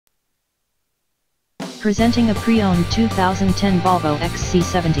Presenting a pre-owned 2010 Volvo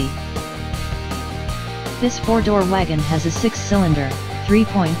XC70. This four-door wagon has a 6-cylinder,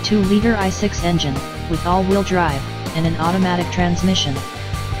 3.2-liter i6 engine, with all-wheel drive, and an automatic transmission.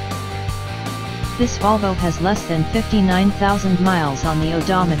 This Volvo has less than 59,000 miles on the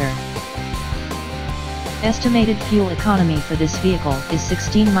odometer. Estimated fuel economy for this vehicle is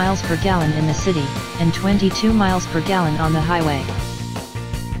 16 miles per gallon in the city, and 22 miles per gallon on the highway.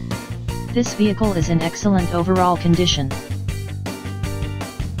 This vehicle is in excellent overall condition.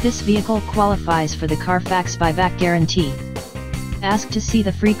 This vehicle qualifies for the CARFAX buyback guarantee. Ask to see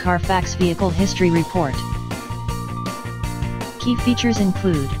the free CARFAX vehicle history report. Key features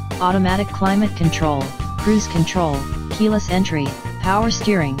include automatic climate control, cruise control, keyless entry, power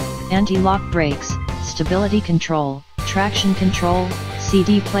steering, anti-lock brakes, stability control, traction control,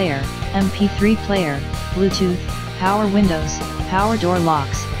 CD player, MP3 player, Bluetooth, power windows, power door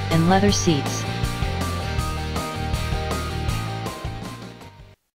locks, and leather seats.